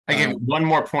one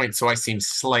more point so I seem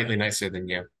slightly nicer than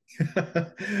you.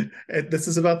 This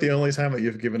is about the only time that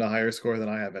you've given a higher score than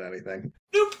I have in anything.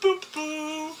 Bloop, boop,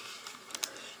 boo.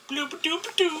 Bloop,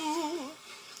 doop, doo.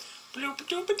 Bloop,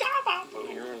 doop, da,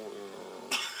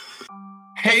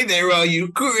 Hey there, all you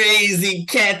crazy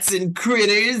cats and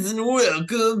critters, and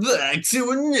welcome back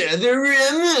to another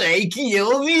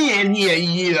Michael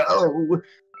video.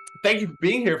 Thank you for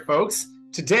being here, folks.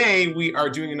 Today, we are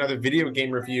doing another video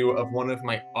game review of one of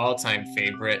my all-time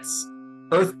favorites,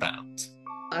 Earthbound.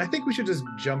 I think we should just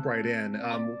jump right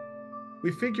in.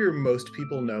 We figure most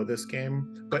people know this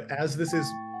game, but as this is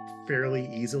fairly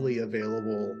easily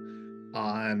available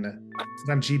on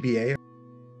GBA,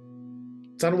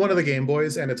 it's on one of the Game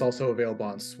Boys, and it's also available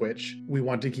on Switch. We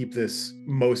want to keep this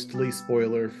mostly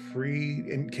spoiler-free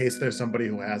in case there's somebody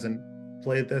who hasn't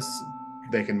played this.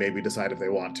 They can maybe decide if they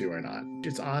want to or not.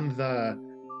 It's on the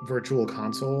Virtual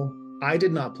Console. I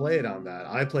did not play it on that.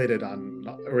 I played it on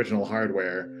original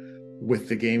hardware with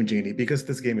the Game Genie because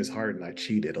this game is hard and I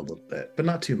cheated a little bit, but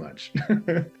not too much.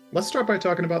 Let's start by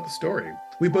talking about the story.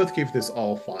 We both gave this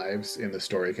all fives in the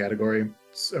story category.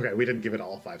 Okay, we didn't give it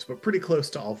all fives, but pretty close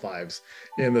to all fives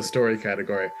in the story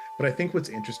category. But I think what's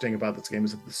interesting about this game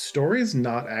is that the story is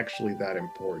not actually that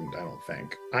important, I don't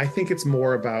think. I think it's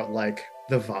more about like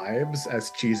the vibes, as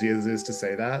cheesy as it is to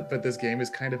say that, but this game is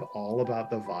kind of all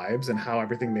about the vibes and how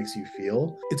everything makes you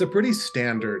feel. It's a pretty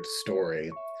standard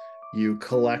story. You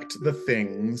collect the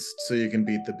things so you can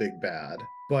beat the big bad,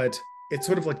 but it's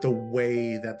sort of like the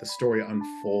way that the story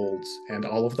unfolds and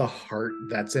all of the heart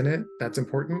that's in it that's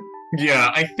important.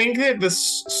 Yeah, I think that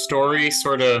this story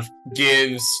sort of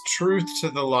gives truth to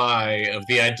the lie of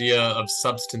the idea of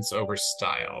substance over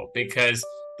style, because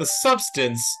the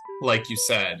substance, like you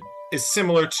said, is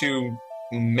similar to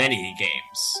many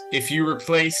games. If you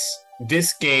replace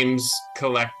this game's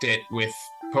collect it with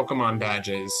Pokemon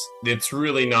badges, it's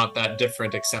really not that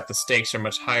different, except the stakes are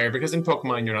much higher because in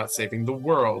Pokemon you're not saving the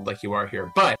world like you are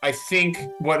here. But I think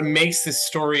what makes this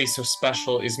story so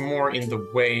special is more in the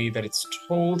way that it's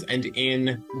told and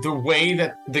in the way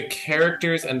that the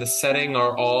characters and the setting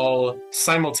are all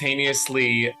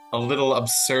simultaneously a little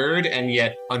absurd and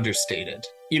yet understated.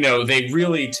 You know, they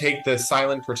really take the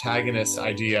silent protagonist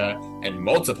idea and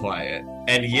multiply it,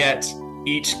 and yet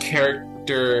each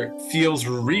character feels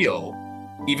real.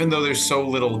 Even though there's so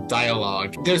little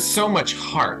dialogue, there's so much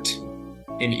heart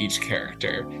in each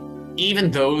character.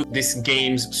 Even though this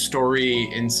game's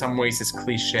story in some ways is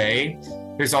cliche,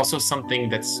 there's also something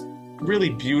that's really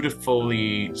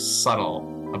beautifully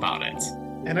subtle about it.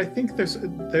 And I think there's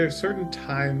certain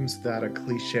times that a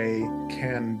cliche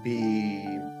can be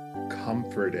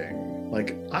comforting.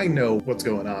 Like, I know what's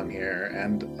going on here,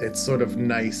 and it's sort of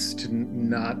nice to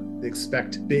not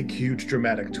expect big, huge,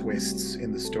 dramatic twists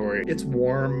in the story. It's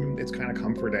warm, it's kind of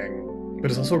comforting, but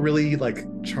it's also really, like,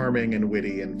 charming and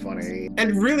witty and funny.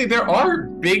 And really, there are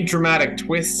big, dramatic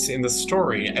twists in the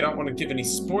story. I don't want to give any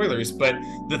spoilers, but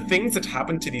the things that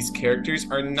happen to these characters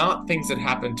are not things that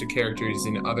happen to characters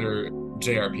in other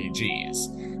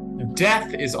JRPGs.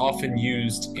 Death is often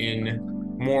used in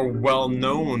more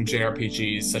well-known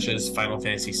JRPGs, such as Final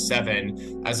Fantasy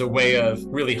VII, as a way of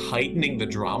really heightening the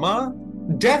drama.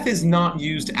 Death is not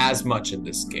used as much in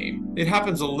this game. It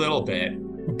happens a little bit,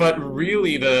 but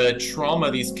really the trauma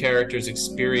these characters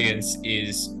experience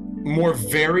is more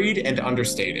varied and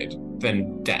understated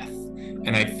than death.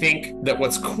 And I think that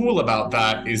what's cool about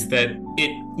that is that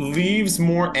it leaves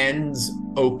more ends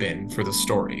open for the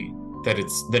story that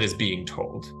is being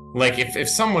told. Like, if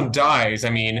someone dies, I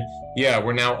mean, yeah,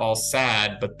 we're now all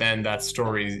sad, but then that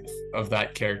story of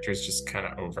that character is just kind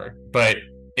of over. But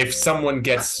if someone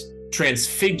gets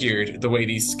transfigured the way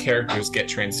these characters get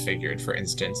transfigured, for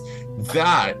instance,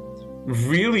 that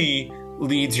really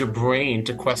leads your brain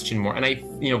to question more.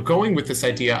 And going with this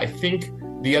idea, I think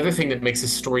the other thing that makes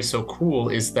this story so cool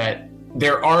is that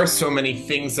there are so many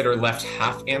things that are left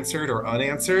half-answered or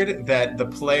unanswered that the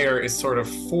player is sort of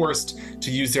forced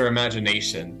to use their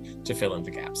imagination to fill in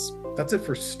the gaps. That's it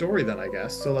for story then, I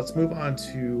guess. So let's move on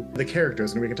to the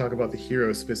characters, and we can talk about the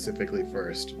heroes specifically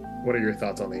first. What are your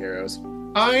thoughts on the heroes?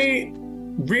 I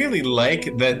really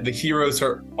like that the heroes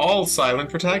are all silent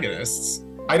protagonists.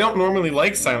 I don't normally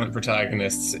like silent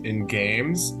protagonists in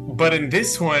games, but in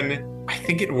this one, I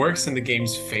think it works in the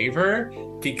game's favor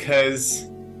because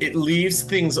it leaves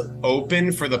things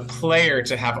open for the player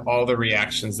to have all the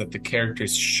reactions that the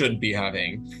characters should be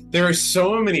having. There are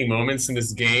so many moments in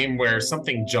this game where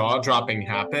something jaw-dropping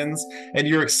happens, and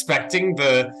you're expecting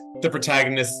the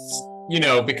protagonists,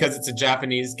 because it's a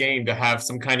Japanese game, to have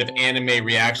some kind of anime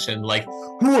reaction like,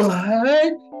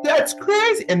 "What? That's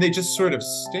crazy!" And they just sort of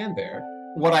stand there.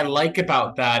 what I like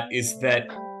about that is that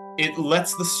it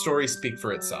lets the story speak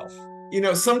for itself. You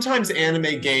know, sometimes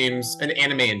anime games, and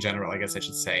anime in general, I guess I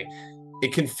should say,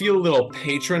 it can feel a little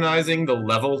patronizing the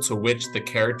level to which the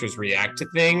characters react to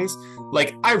things.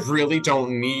 Like, I really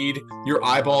don't need your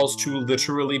eyeballs to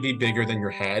literally be bigger than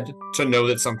your head to know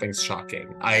that something's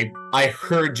shocking. I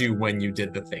heard you when you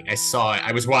did the thing. I saw it.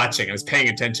 I was watching. I was paying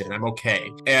attention. I'm okay.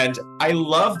 And I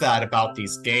love that about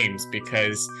these games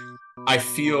because I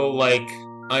feel like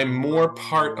I'm more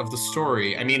part of the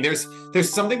story. I mean, there's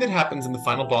something that happens in the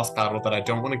final boss battle that I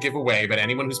don't want to give away, but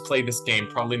anyone who's played this game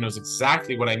probably knows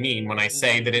exactly what I mean when I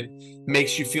say that it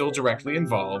makes you feel directly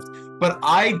involved. But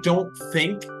I don't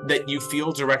think that you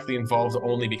feel directly involved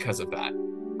only because of that.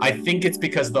 I think it's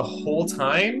because the whole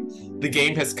time the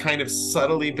game has kind of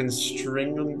subtly been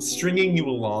stringing you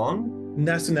along.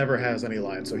 Ness never has any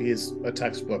lines, so he's a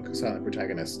textbook silent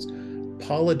protagonist.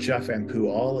 Paula, Jeff, and Pooh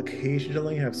all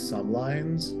occasionally have some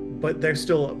lines, but they're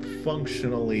still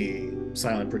functionally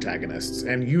silent protagonists.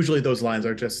 And usually those lines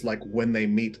are just like when they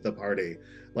meet the party.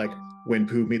 Like when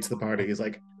Pooh meets the party, he's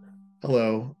like,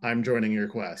 "Hello, I'm joining your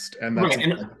quest." And that's Right,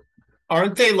 and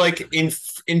aren't they like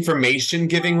information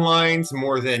giving lines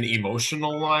more than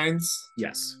emotional lines?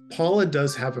 yes. Paula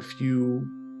does have a few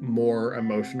more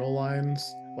emotional lines.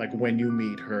 Like when you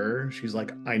meet her, she's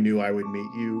like, "I knew I would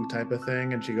meet you," type of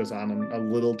thing. And she goes on a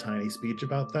little tiny speech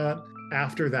about that.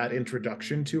 After that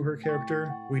introduction to her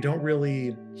character, we don't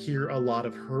really hear a lot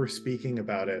of her speaking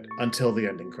about it until the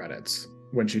ending credits,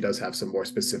 when she does have some more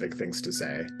specific things to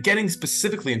say. Getting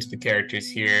specifically into the characters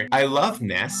here, I love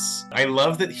Ness. I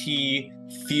love that he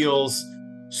feels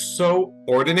so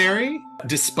ordinary,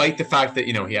 despite the fact that,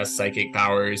 you know, he has psychic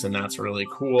powers and that's really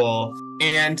cool.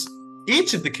 And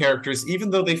each of the characters, even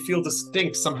though they feel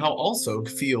distinct, somehow also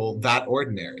feel that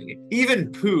ordinary.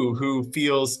 Even Pooh, who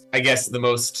feels, I guess, the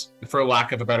most, for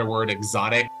lack of a better word,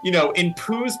 exotic. You know, in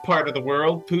Pooh's part of the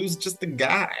world, Pooh's just a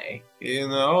guy. You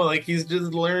know, like he's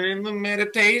just learning the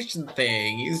meditation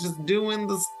thing. He's just doing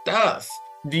the stuff.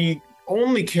 The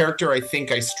only character I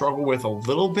think I struggle with a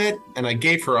little bit, and I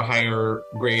gave her a higher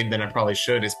grade than I probably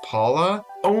should, is Paula.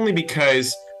 Only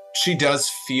because she does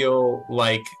feel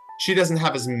like she doesn't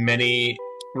have as many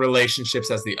relationships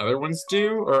as the other ones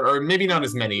do, or maybe not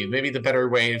as many. Maybe the better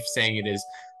way of saying it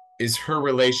is her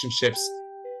relationships,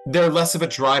 they're less of a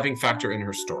driving factor in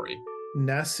her story.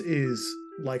 Ness is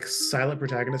like silent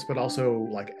protagonist, but also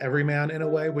like everyman in a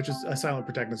way, which is a silent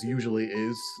protagonist usually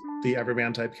is the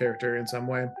everyman type character in some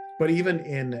way. But even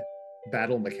in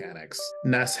battle mechanics,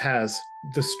 Ness has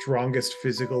the strongest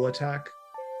physical attack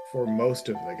for most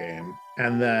of the game,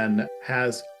 and then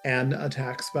has an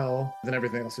attack spell, then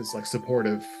everything else is like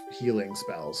supportive healing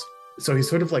spells. So he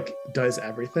sort of like does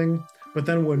everything, but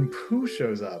then when Pooh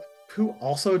shows up, Pooh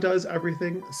also does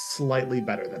everything slightly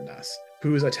better than Ness.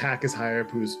 Pooh's attack is higher,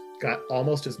 Pooh's got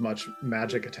almost as much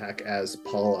magic attack as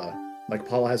Paula. Like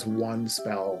Paula has one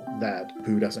spell that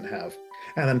Pooh doesn't have.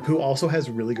 And then Pooh also has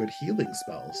really good healing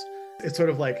spells. It's sort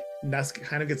of like Ness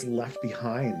kind of gets left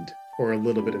behind for a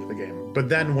little bit of the game. But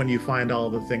then when you find all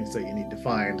the things that you need to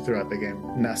find throughout the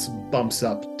game, Ness bumps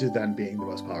up to then being the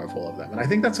most powerful of them. And I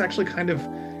think that's actually kind of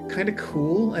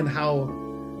cool, and how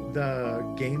the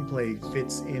gameplay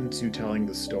fits into telling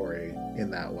the story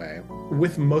in that way.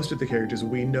 With most of the characters,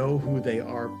 we know who they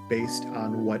are based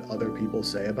on what other people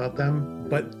say about them,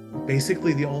 but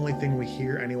basically the only thing we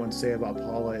hear anyone say about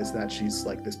Paula is that she's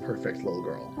like this perfect little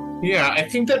girl. Yeah, I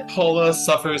think that Paula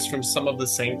suffers from some of the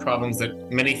same problems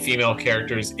that many female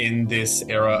characters in this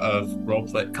era of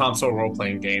console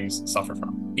role-playing games suffer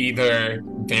from. Either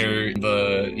they're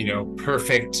the, you know,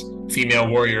 perfect female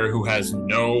warrior who has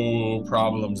no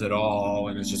problems at all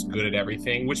and is just good at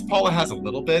everything, which Paula has a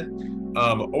little bit,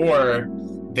 or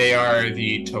they are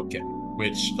the token,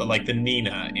 which, like the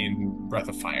Nina in Breath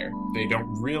of Fire. They don't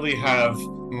really have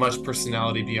much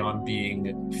personality beyond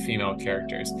being female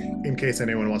characters. In case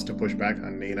anyone wants to push back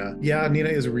on Nina, yeah, Nina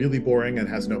is really boring and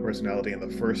has no personality in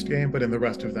the first game, but in the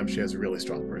rest of them, she has really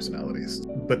strong personalities.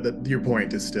 But your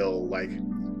point is still like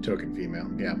token female,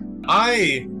 yeah.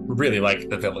 I really like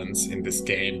the villains in this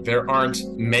game. There aren't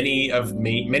many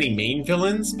main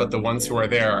villains, but the ones who are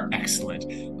there are excellent.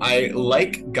 I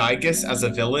like Gygus as a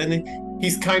villain.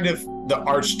 He's kind of the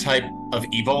archetype of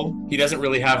evil. He doesn't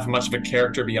really have much of a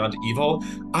character beyond evil.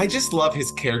 I just love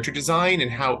his character design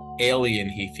and how alien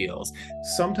he feels.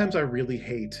 Sometimes I really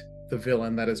hate the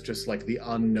villain that is just like the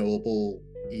unknowable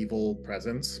evil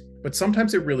presence. But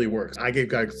sometimes it really works. I gave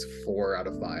Gygus 4 out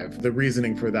of 5. The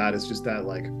reasoning for that is just that,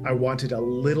 like, I wanted a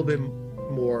little bit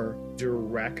more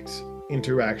direct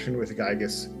interaction with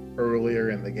Gygus earlier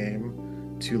in the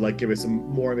game. to like give us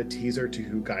more of a teaser to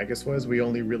who Gygas was. We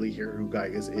only really hear who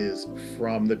Gygas is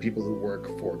from the people who work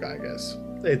for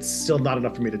Gygas. It's still not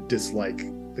enough for me to dislike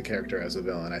the character as a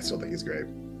villain. I still think he's great.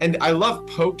 And I love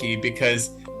Pokey because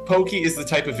Pokey is the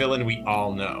type of villain we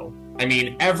all know. I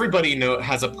mean, everybody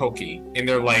has a Pokey in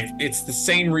their life. It's the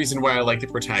same reason why I like the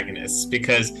protagonists,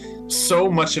 because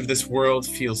so much of this world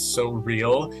feels so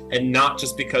real, and not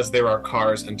just because there are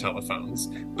cars and telephones,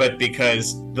 but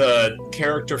because the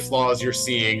character flaws you're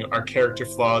seeing are character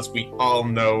flaws we all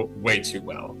know way too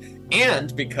well.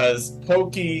 And because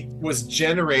Pokey was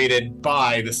generated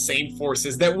by the same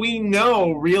forces that we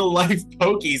know real-life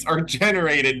Pokeys are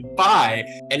generated by,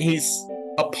 and he's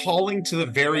appalling to the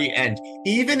very end.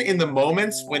 Even in the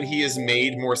moments when he is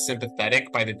made more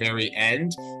sympathetic by the very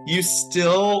end, you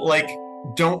still, like,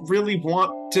 don't really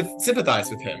want to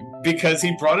sympathize with him because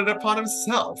he brought it upon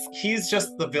himself. He's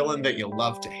just the villain that you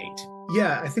love to hate.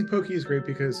 Yeah, I think Pokey is great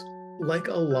because, like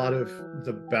a lot of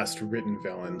the best written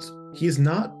villains, he's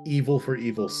not evil for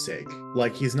evil's sake.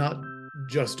 Like, he's not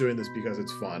just doing this because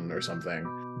it's fun or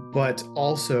something, but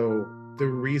also the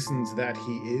reasons that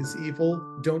he is evil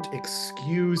don't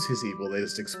excuse his evil, they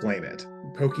just explain it.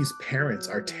 Pokey's parents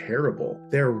are terrible.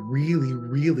 They're really,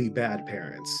 really bad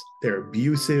parents. They're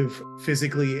abusive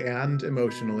physically and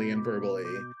emotionally and verbally,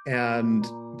 and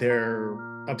they're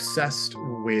obsessed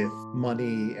with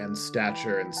money and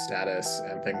stature and status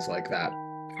and things like that.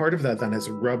 Part of that then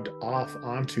has rubbed off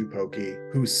onto Pokey,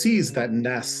 who sees that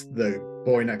Ness, the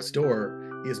boy next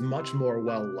door, is much more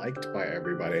well-liked by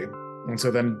everybody, and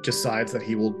so then decides that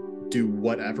he will do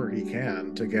whatever he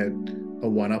can to get a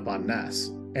one-up on Ness.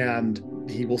 And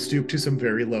he will stoop to some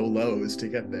very low lows to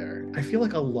get there. I feel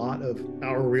like a lot of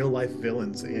our real-life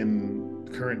villains in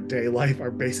current day life are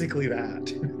basically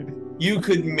that. You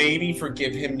could maybe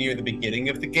forgive him near the beginning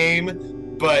of the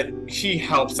game, but he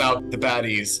helps out the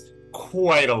baddies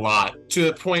quite a lot, to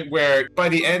the point where by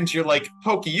the end you're like,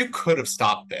 Pokey, you could have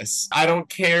stopped this. I don't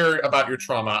care about your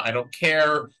trauma. I don't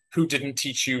care who didn't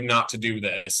teach you not to do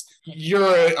this.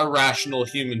 You're a rational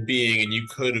human being and you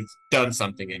could have done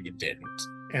something and you didn't.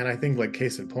 And I think, like,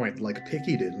 case in point, like,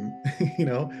 Picky didn't. You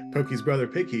know, Pokey's brother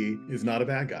Picky is not a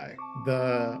bad guy.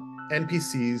 The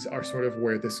NPCs are sort of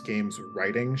where this game's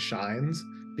writing shines,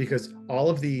 because all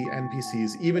of the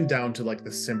NPCs, even down to like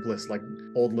the simplest, like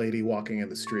old lady walking in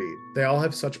the street, they all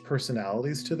have such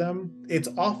personalities to them. It's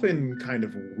often kind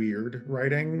of weird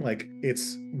writing, like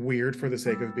it's weird for the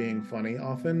sake of being funny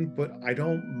often, but I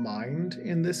don't mind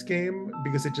in this game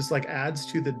because it just like adds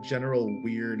to the general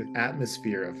weird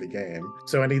atmosphere of the game.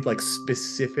 So I need like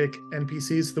specific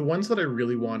NPCs. The ones that I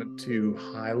really wanted to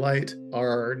highlight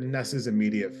are Ness's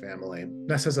immediate family.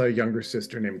 Ness has a younger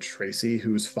sister named Tracy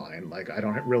who's fine. Like, I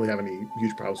don't really have any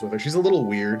huge problems with her. She's a little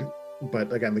weird,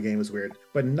 but again, the game is weird.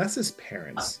 But Ness's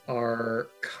parents are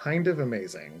kind of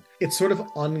amazing. It's sort of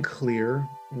unclear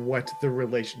what the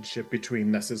relationship between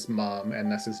Ness's mom and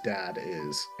Ness's dad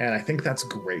is. And I think that's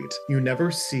great. You never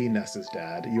see Ness's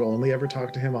dad. You only ever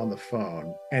talk to him on the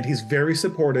phone. And he's very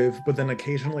supportive, but then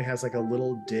occasionally has like a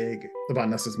little dig about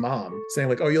Ness's mom, saying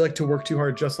like, oh, you like to work too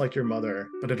hard just like your mother,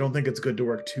 but I don't think it's good to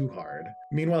work too hard.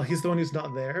 Meanwhile, he's the one who's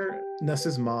not there.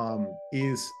 Ness's mom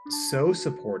is so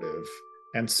supportive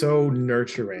and so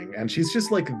nurturing, and she's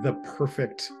just like the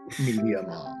perfect media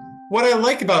mom. What I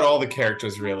like about all the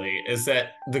characters, really, is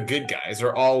that the good guys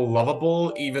are all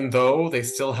lovable, even though they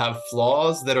still have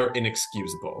flaws that are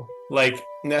inexcusable. Like,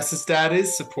 Ness's dad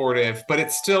is supportive, but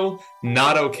it's still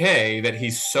not okay that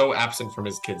he's so absent from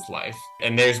his kid's life.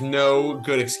 And there's no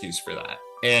good excuse for that.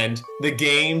 And the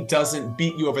game doesn't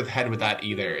beat you over the head with that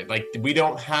either. Like, we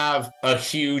don't have a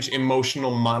huge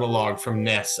emotional monologue from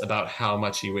Ness about how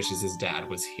much he wishes his dad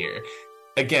was here.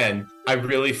 Again, I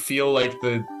really feel like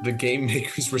the game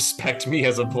makers respect me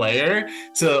as a player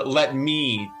to let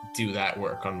me do that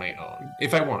work on my own,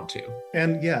 if I want to.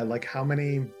 And yeah, like how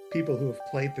many people who have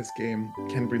played this game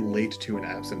can relate to an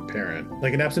absent parent?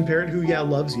 Like an absent parent who, yeah,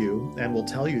 loves you and will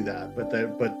tell you that, but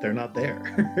they're not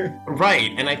there.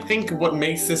 Right, and I think what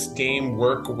makes this game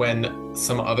work when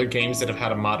some other games that have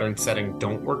had a modern setting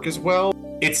don't work as well,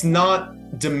 it's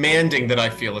not demanding that I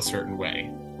feel a certain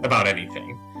way about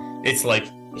anything. It's like,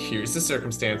 here's the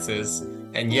circumstances,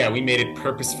 and yeah, we made it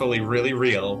purposefully really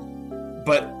real,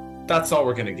 but that's all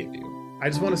we're gonna give you. I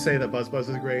just want to say that Buzz Buzz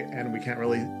is great, and we can't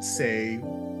really say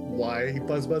why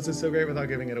Buzz Buzz is so great without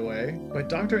giving it away. But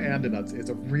Dr. Andonuts is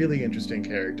a really interesting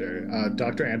character.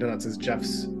 Dr. Andonuts is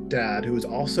Jeff's dad, who is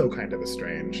also kind of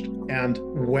estranged. And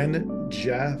when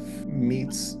Jeff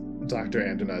meets Dr.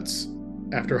 Andonuts,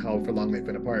 after however long they've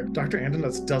been apart, Dr.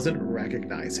 Andonuts doesn't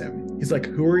recognize him. He's like,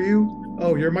 who are you?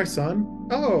 oh, you're my son?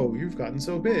 Oh, you've gotten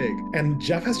so big. And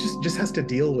Jeff just has to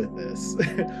deal with this.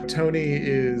 Tony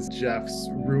is Jeff's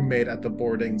roommate at the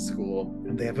boarding school,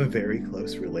 and they have a very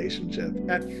close relationship.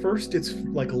 At first, it's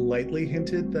like lightly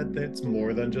hinted that it's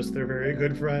more than just they're very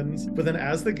good friends. But then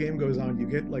as the game goes on, you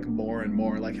get like more and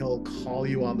more. Like he'll call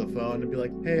you on the phone and be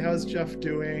like, hey, how's Jeff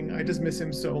doing? I just miss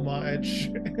him so much.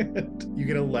 You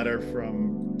get a letter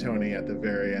from Tony at the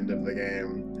very end of the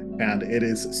game. And it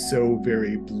is so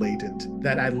very blatant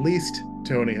that at least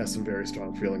Tony has some very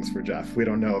strong feelings for Jeff. We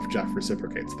don't know if Jeff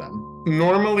reciprocates them.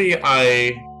 Normally,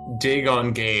 I dig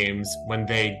on games when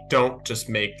they don't just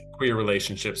make queer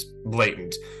relationships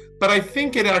blatant. But I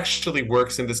think it actually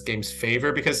works in this game's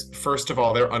favor because, first of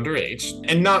all, they're underage.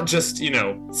 And not just,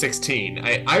 16.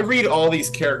 I read all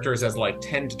these characters as like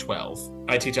 10 to 12.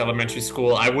 I teach elementary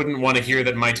school. I wouldn't want to hear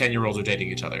that my 10-year-olds are dating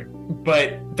each other.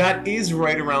 But that is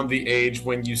right around the age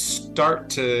when you start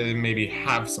to maybe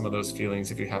have some of those feelings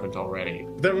if you haven't already.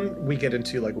 Then we get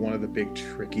into like one of the big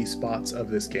tricky spots of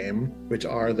this game, which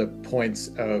are the points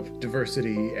of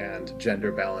diversity and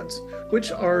gender balance,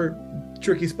 which are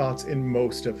tricky spots in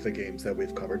most of the games that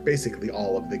we've covered, basically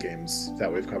all of the games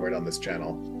that we've covered on this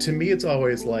channel. To me, it's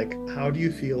always like, how do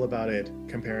you feel about it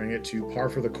comparing it to par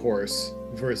for the course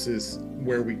versus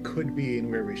where we could be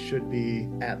and where we should be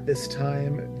at this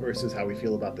time versus how we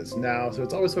feel about this now. So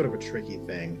it's always sort of a tricky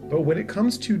thing. But when it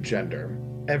comes to gender,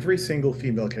 every single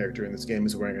female character in this game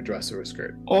is wearing a dress or a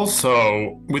skirt.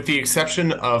 Also, with the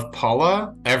exception of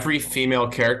Paula, every female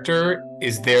character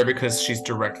is there because she's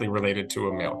directly related to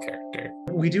a male character.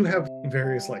 We do have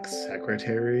various like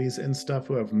secretaries and stuff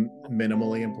who have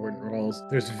minimally important roles.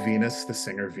 There's Venus, the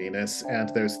singer Venus, and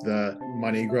there's the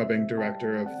money grubbing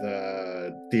director of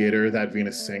the theater that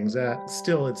Venus sings at.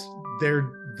 Still, they're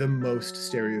the most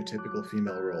stereotypical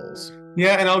female roles.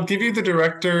 Yeah, and I'll give you the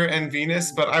director and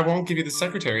Venus, but I won't give you the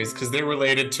secretaries because they're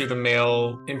related to the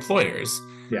male employers,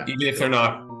 even if they're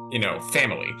not,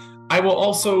 family. I will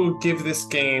also give this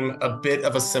game a bit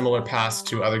of a similar pass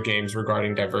to other games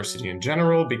regarding diversity in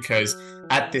general, because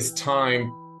at this time,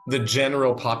 the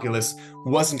general populace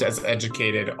wasn't as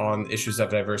educated on issues of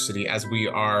diversity as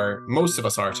most of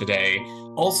us are today.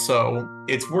 Also,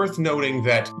 it's worth noting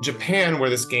that Japan, where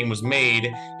this game was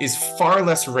made, is far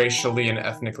less racially and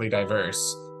ethnically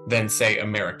diverse than, say,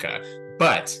 America.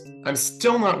 But I'm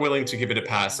still not willing to give it a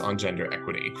pass on gender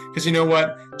equity. Because you know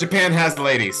what? Japan has the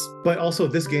ladies. But also,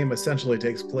 this game essentially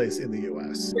takes place in the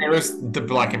US. There's the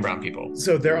black and brown people.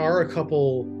 So there are a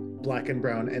couple black and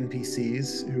brown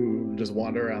NPCs who just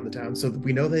wander around the town. So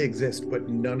we know they exist, but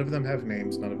none of them have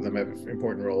names. None of them have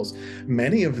important roles.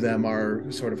 Many of them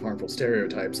are sort of harmful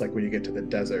stereotypes, like when you get to the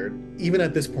desert. Even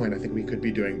at this point, I think we could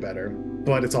be doing better.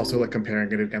 But it's also like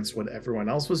comparing it against what everyone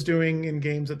else was doing in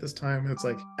games at this time. It's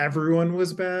like everyone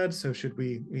was bad, so should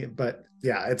we? But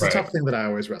yeah, it's a tough thing that I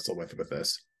always wrestle with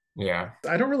this. Yeah.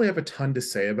 I don't really have a ton to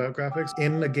say about graphics.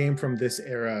 In a game from this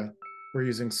era, we're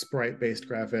using sprite-based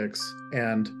graphics,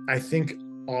 and I think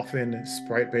often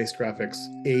sprite-based graphics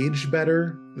age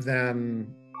better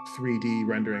than 3D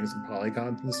renderings and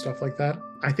polygons and stuff like that.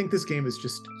 I think this game is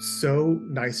just so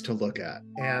nice to look at,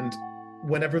 and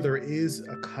whenever there is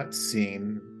a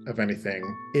cutscene of anything,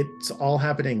 it's all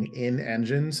happening in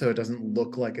engine, so it doesn't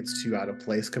look like it's too out of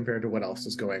place compared to what else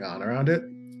is going on around it.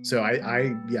 So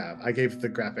I gave the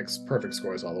graphics perfect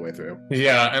scores all the way through.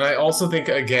 Yeah, and I also think,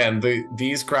 again,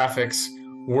 these graphics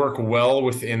work well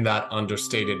within that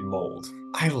understated mold.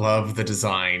 I love the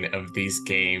design of this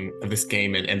game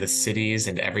and the cities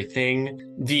and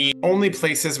everything. The only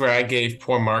places where I gave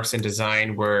poor marks in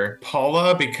design were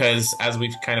Paula, because as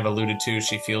we've kind of alluded to,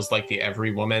 she feels like the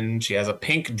every woman. She has a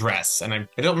pink dress, and I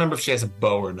don't remember if she has a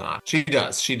bow or not. She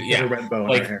does. She has a red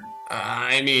bow in her hair.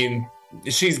 I mean,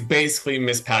 she's basically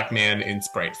Miss Pac-Man in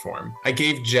sprite form. I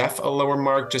gave Jeff a lower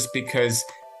mark just because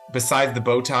besides the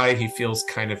bow tie, he feels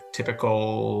kind of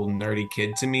typical nerdy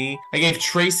kid to me. I gave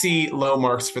Tracy low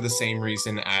marks for the same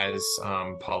reason as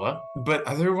Paula. But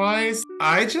otherwise,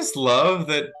 I just love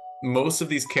that most of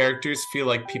these characters feel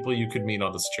like people you could meet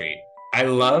on the street. I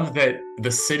love that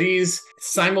the cities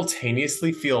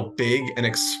simultaneously feel big and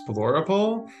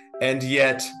explorable, and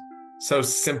yet so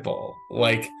simple.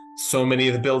 Like, so many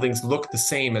of the buildings look the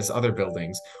same as other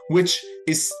buildings, which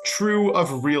is true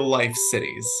of real life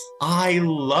cities. I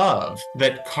love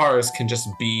that cars can just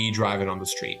be driving on the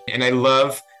street. And I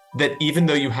love that even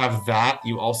though you have that,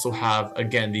 you also have,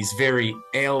 again, these very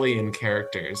alien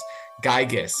characters.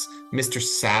 Gygus, Mr.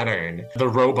 Saturn, the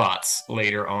robots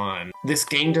later on. This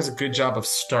game does a good job of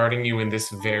starting you in this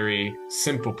very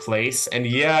simple place. And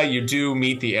yeah, you do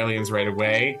meet the aliens right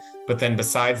away, but then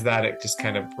besides that, it just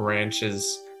kind of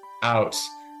branches out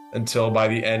until by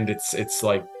the end it's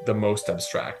like the most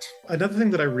abstract. Another thing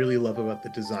that I really love about the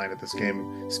design of this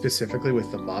game, specifically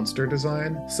with the monster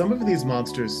design, some of these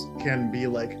monsters can be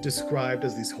like described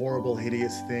as these horrible,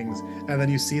 hideous things, and then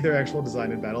you see their actual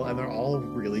design in battle, and they're all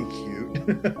really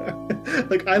cute.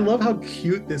 Like, I love how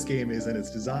cute this game is in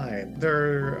its design.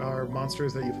 There are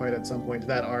monsters that you fight at some point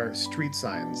that are street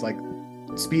signs, like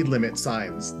speed limit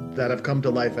signs that have come to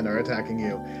life and are attacking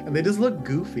you, and they just look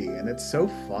goofy, and it's so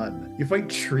fun. You fight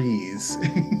trees.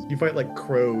 You fight like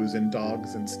crows and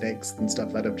dogs and snakes and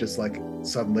stuff that have just like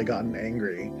suddenly gotten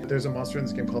angry. There's a monster in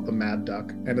this game called the Mad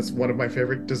Duck, and it's one of my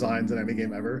favorite designs in any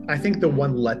game ever. I think the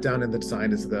one letdown in the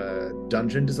design is the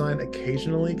dungeon design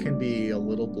occasionally can be a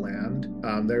little bland.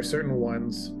 There are certain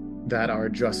ones that are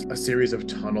just a series of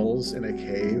tunnels in a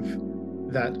cave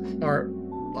that are,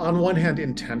 on one hand,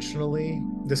 intentionally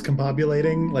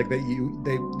discombobulating, like that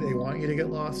they want you to get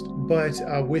lost, but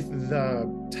with the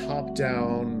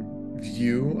top-down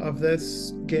view of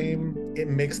this game, it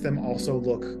makes them also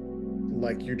look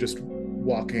like you're just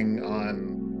walking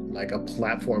on like a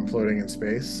platform floating in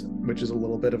space, which is a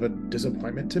little bit of a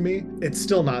disappointment to me. It's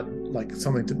still not like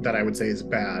something that I would say is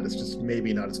bad. It's just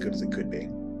maybe not as good as it could be.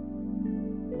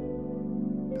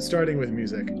 Starting with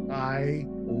music, I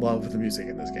love the music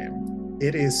in this game.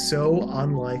 It is so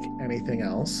unlike anything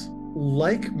else.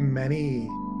 Like many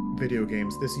video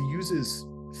games, this uses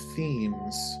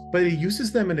themes, but it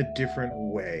uses them in a different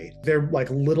way. They're like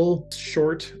little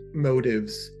short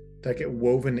motives that get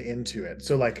woven into it.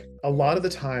 So like a lot of the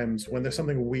times when there's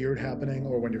something weird happening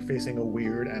or when you're facing a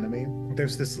weird enemy,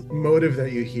 there's this motive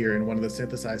that you hear in one of the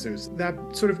synthesizers that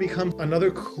sort of becomes another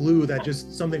clue that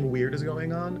just something weird is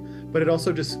going on, but it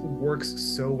also just works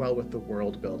so well with the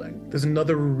world building. There's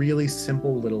another really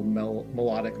simple little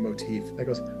melodic motif that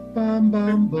goes bum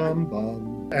bum bum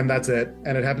bum, and that's it.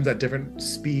 And it happens at different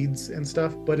speeds and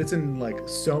stuff, but it's in like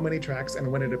so many tracks,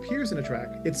 and when it appears in a track,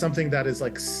 it's something that is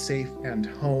like safe and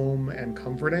home and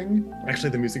comforting. Actually,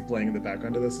 the music playing in the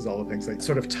background of this is all the things that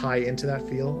sort of tie into that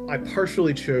feel. I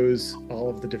partially chose all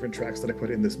of the different tracks that I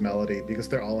put in this melody because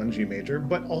they're all in G major,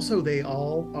 but also they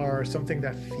all are something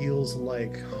that feels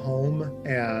like home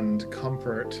and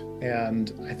comfort.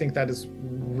 And I think that is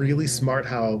really smart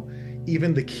how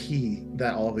even the key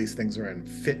that all of these things are in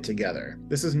fit together.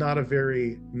 This is not a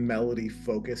very melody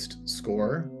focused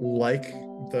score. Like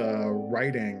the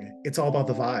writing, it's all about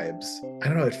the vibes. I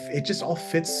don't know, it just all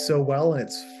fits so well and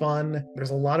it's fun. There's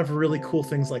a lot of really cool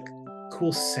things like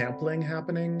cool sampling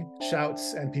happening,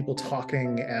 shouts and people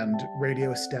talking and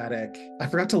radio static. I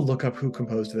forgot to look up who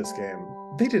composed this game.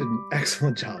 They did an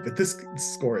excellent job, but this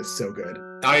score is so good.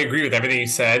 I agree with everything you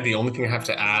said. The only thing I have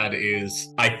to add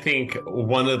is I think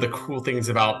one of the cool things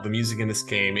about the music in this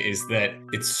game is that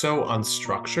it's so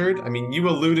unstructured. I mean, you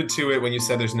alluded to it when you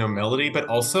said there's no melody, but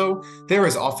also there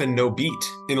is often no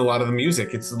beat in a lot of the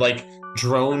music. It's like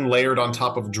drone layered on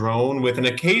top of drone with an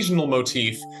occasional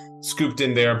motif scooped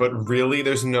in there, but really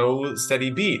there's no steady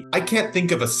beat. I can't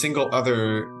think of a single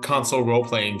other console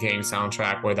role-playing game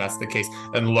soundtrack where that's the case.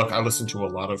 And look, I listen to a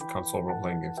lot of console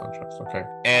role-playing game soundtracks, okay?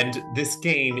 And this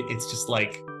game, it's just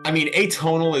like, I mean,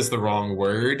 atonal is the wrong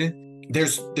word.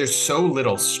 There's so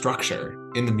little structure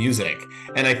in the music,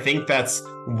 and I think that's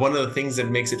one of the things that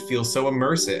makes it feel so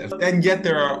immersive. And yet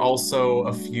there are also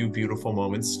a few beautiful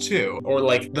moments too. Or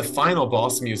like the final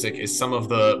boss music is some of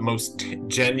the most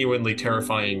genuinely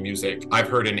terrifying music I've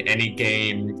heard in any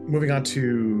game. Moving on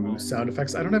to sound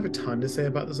effects, I don't have a ton to say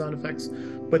about the sound effects,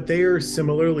 but they are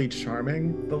similarly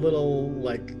charming. The little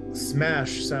like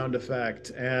smash sound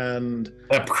effect and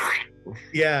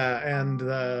yeah, and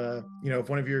if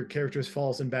one of your characters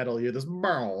falls in battle, you hear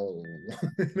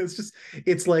this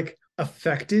it's like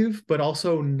effective but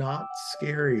also not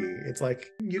scary. It's like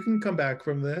you can come back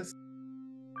from this.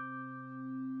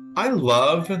 I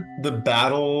love the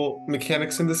battle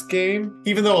mechanics in this game,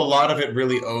 even though a lot of it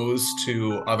really owes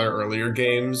to other earlier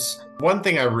games. One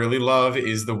thing I really love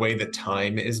is the way that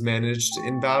time is managed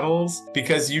in battles,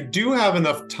 because you do have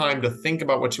enough time to think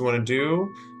about what you want to do,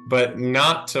 but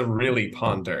not to really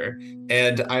ponder.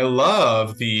 And I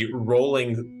love the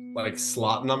rolling like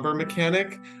slot number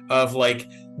mechanic of like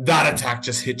that attack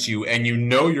just hit you and you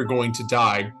know you're going to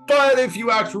die, but if you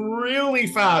act really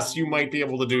fast you might be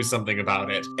able to do something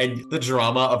about it. And the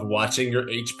drama of watching your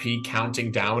HP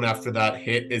counting down after that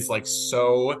hit is like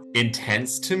so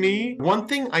intense to me. One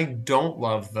thing I don't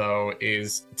love though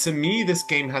is, to me, this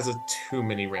game has too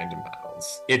many random battles.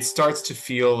 reasons. It starts to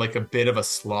feel like a bit of a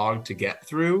slog to get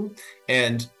through,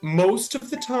 and most of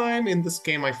the time in this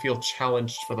game I feel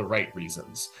challenged for the right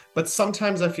reasons, but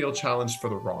sometimes I feel challenged for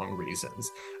the wrong reasons.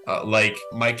 Like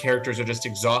my characters are just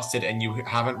exhausted and you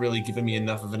haven't really given me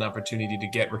enough of an opportunity to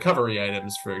get recovery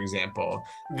items, for example.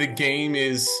 The game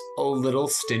is a little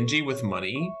stingy with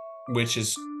money, which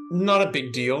is not a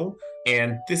big deal.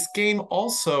 And this game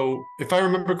also, if I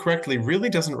remember correctly, really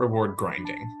doesn't reward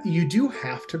grinding. You do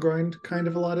have to grind kind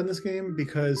of a lot in this game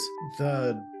because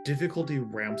the difficulty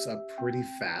ramps up pretty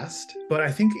fast. But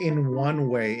I think in one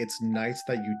way, it's nice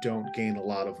that you don't gain a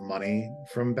lot of money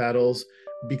from battles,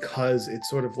 because it's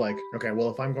sort of like, okay,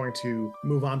 well, if I'm going to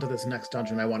move on to this next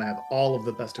dungeon, I want to have all of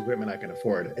the best equipment I can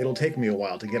afford. It'll take me a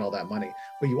while to get all that money,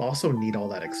 but you also need all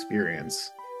that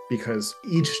experience because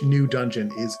each new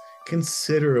dungeon is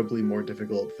considerably more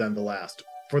difficult than the last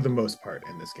for the most part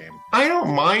in this game. I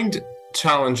don't mind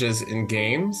challenges in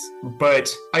games, but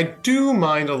I do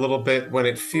mind a little bit when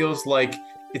it feels like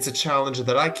it's a challenge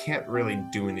that I can't really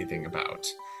do anything about.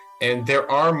 And there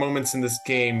are moments in this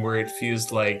game where it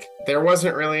feels like there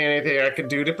wasn't really anything I could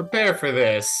do to prepare for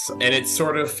this. And it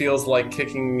sort of feels like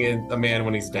kicking a man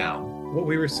when he's down. What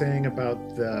we were saying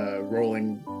about the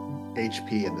rolling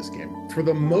HP in this game, for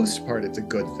the most part, it's a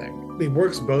good thing. It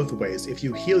works both ways. If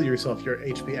you heal yourself, your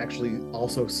HP actually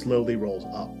also slowly rolls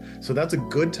up. So that's a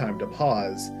good time to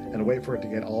pause and wait for it to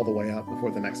get all the way up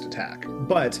before the next attack.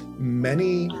 But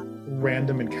many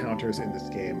random encounters in this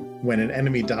game, when an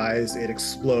enemy dies, it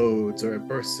explodes or it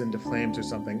bursts into flames or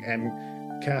something and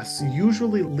casts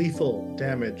usually lethal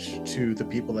damage to the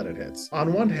people that it hits.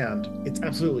 On one hand, it's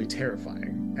absolutely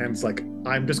terrifying. And it's like,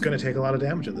 I'm just going to take a lot of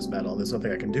damage in this battle, and there's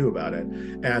nothing I can do about it.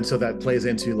 And so that plays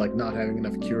into like not having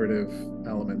enough curative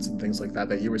elements and things like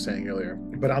that you were saying earlier.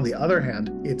 But on the other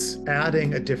hand, it's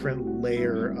adding a different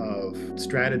layer of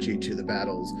strategy to the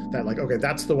battles that like, okay,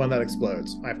 that's the one that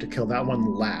explodes. I have to kill that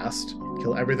one last,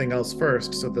 kill everything else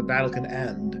first so the battle can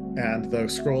end and the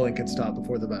scrolling can stop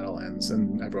before the battle ends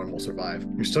and everyone will survive.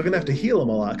 You're still going to have to heal them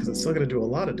a lot because it's still going to do a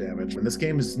lot of damage. And this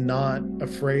game is not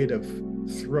afraid of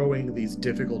throwing these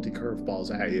difficulty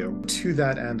curveballs at you. To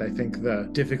that end, I think the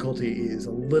difficulty is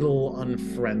a little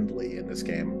unfriendly in this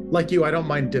game. Like you, I don't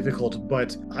mind difficult,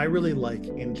 but I really like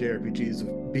in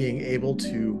JRPGs being able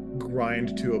to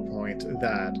grind to a point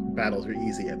that battles are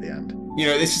easy at the end. You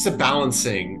know, it's just a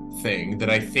balancing thing that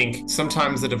I think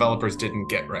sometimes the developers didn't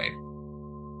get right.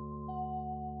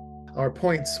 Our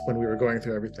points when we were going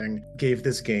through everything gave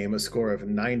this game a score of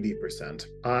 90%.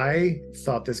 I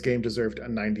thought this game deserved a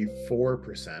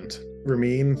 94%.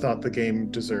 Ramin thought the game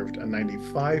deserved a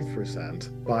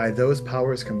 95%. By those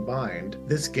powers combined,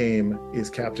 this game is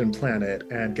Captain Planet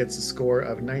and gets a score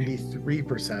of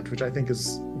 93%, which I think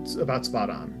is about spot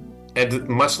on. And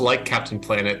much like Captain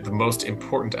Planet, the most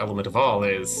important element of all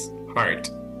is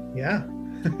heart. Yeah.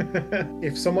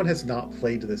 If someone has not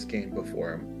played this game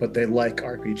before, but they like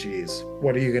RPGs,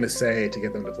 what are you going to say to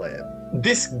get them to play it?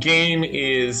 This game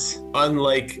is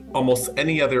unlike almost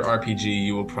any other RPG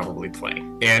you will probably play.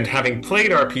 And having played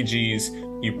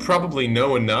RPGs, you probably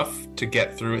know enough to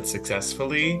get through it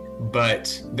successfully,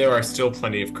 but there are still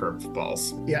plenty of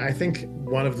curveballs. Yeah, I think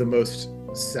one of the most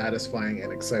satisfying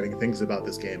and exciting things about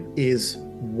this game is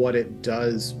what it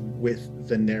does with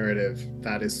the narrative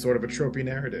that is sort of a tropey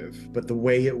narrative, but the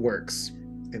way it works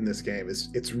in this game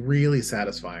it's really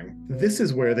satisfying. This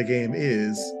is where the game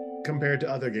is compared to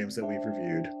other games that we've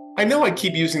reviewed. I know I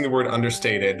keep using the word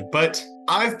understated, but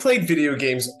I've played video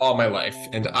games all my life,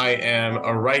 and I am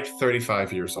a ripe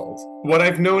 35 years old. What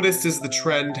I've noticed is the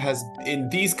trend has, in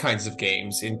these kinds of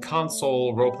games, in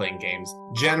console role-playing games,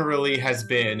 generally has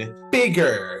been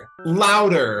bigger,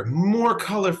 louder, more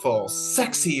colorful,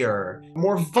 sexier,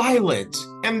 more violent,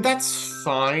 and that's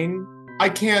fine. I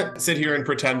can't sit here and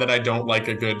pretend that I don't like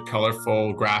a good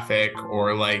colorful graphic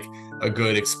or like a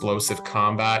good explosive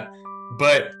combat.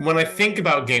 But when I think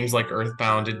about games like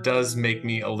Earthbound, it does make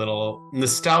me a little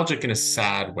nostalgic in a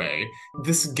sad way.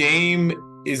 This game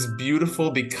is beautiful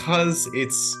because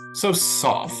it's so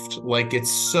soft. Like,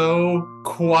 it's so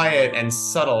quiet and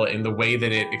subtle in the way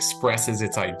that it expresses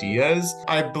its ideas.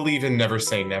 I believe in never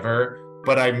say never,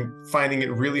 but I'm finding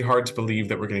it really hard to believe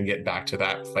that we're going to get back to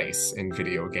that place in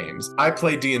video games. I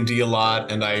play D&D a lot,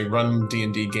 and I run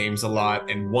D&D games a lot,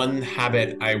 and one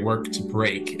habit I work to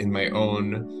break in my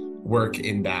own work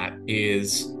in that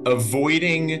is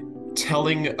avoiding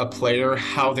telling a player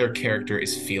how their character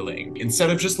is feeling, instead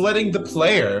of just letting the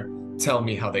player tell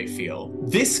me how they feel.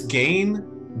 This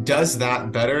game does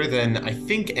that better than I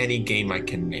think any game I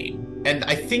can name. And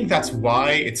I think that's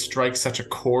why it strikes such a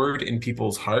chord in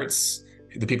people's hearts,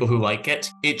 the people who like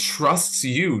it trusts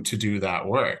you to do that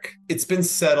work. It's been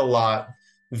said a lot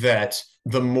that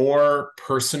the more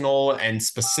personal and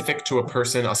specific to a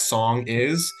person a song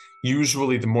is,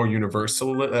 usually the more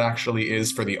universal it actually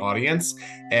is for the audience.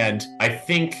 And I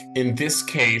think in this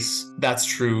case, that's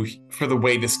true for the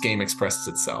way this game expresses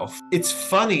itself. It's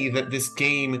funny that this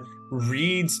game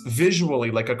reads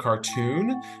visually like a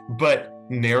cartoon, but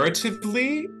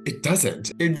narratively, it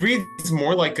doesn't. It reads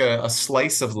more like a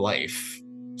slice of life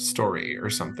story or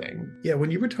something. Yeah, when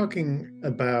you were talking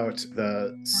about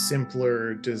the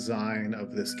simpler design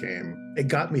of this game, it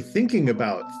got me thinking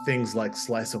about things like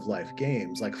slice of life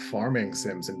games, like farming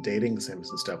sims and dating sims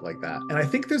and stuff like that. And I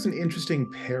think there's an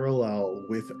interesting parallel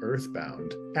with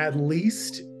Earthbound, at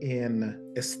least in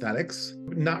aesthetics,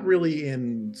 not really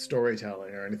in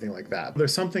storytelling or anything like that.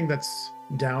 There's something that's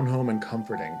down home and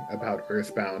comforting about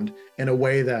Earthbound in a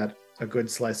way that a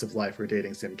good slice of life or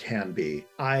dating sim can be.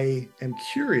 I am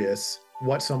curious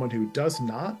what someone who does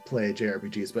not play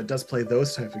JRPGs but does play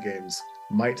those type of games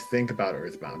might think about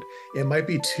Earthbound. It might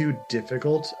be too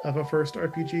difficult of a first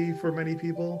RPG for many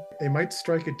people. They might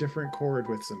strike a different chord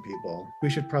with some people.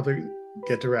 We should probably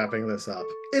get to wrapping this up.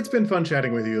 It's been fun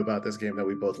chatting with you about this game that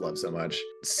we both love so much.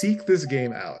 Seek this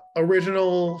game out.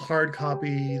 Original hard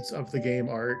copies of the game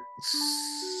are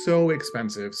so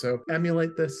expensive, so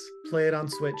emulate this, play it on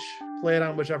Switch, play it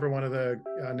on whichever one of the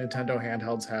Nintendo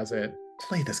handhelds has it.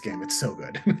 Play this game, it's so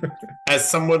good. As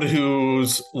someone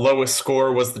whose lowest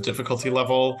score was the difficulty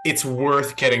level, it's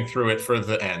worth getting through it for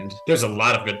the end. There's a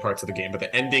lot of good parts of the game, but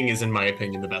the ending is, in my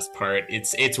opinion, the best part.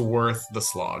 It's worth the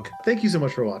slog. Thank you so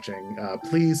much for watching.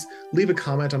 Please leave a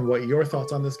comment on what your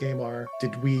thoughts on this game are.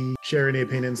 Did we share any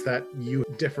opinions that you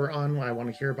differ on? I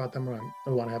want to hear about them.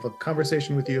 I want to have a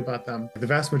conversation with you about them. The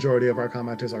vast majority of our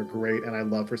commenters are great, and I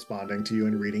love responding to you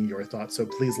and reading your thoughts, so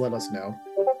please let us know.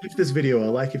 Give this video a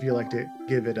like if you liked it.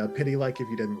 Give it a pity like if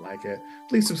you didn't like it.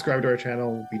 Please subscribe to our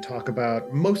channel. We talk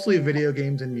about mostly video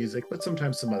games and music, but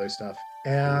sometimes some other stuff.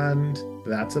 And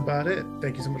that's about it.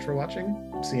 Thank you so much for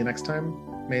watching. See you next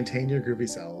time. Maintain your groovy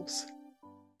selves.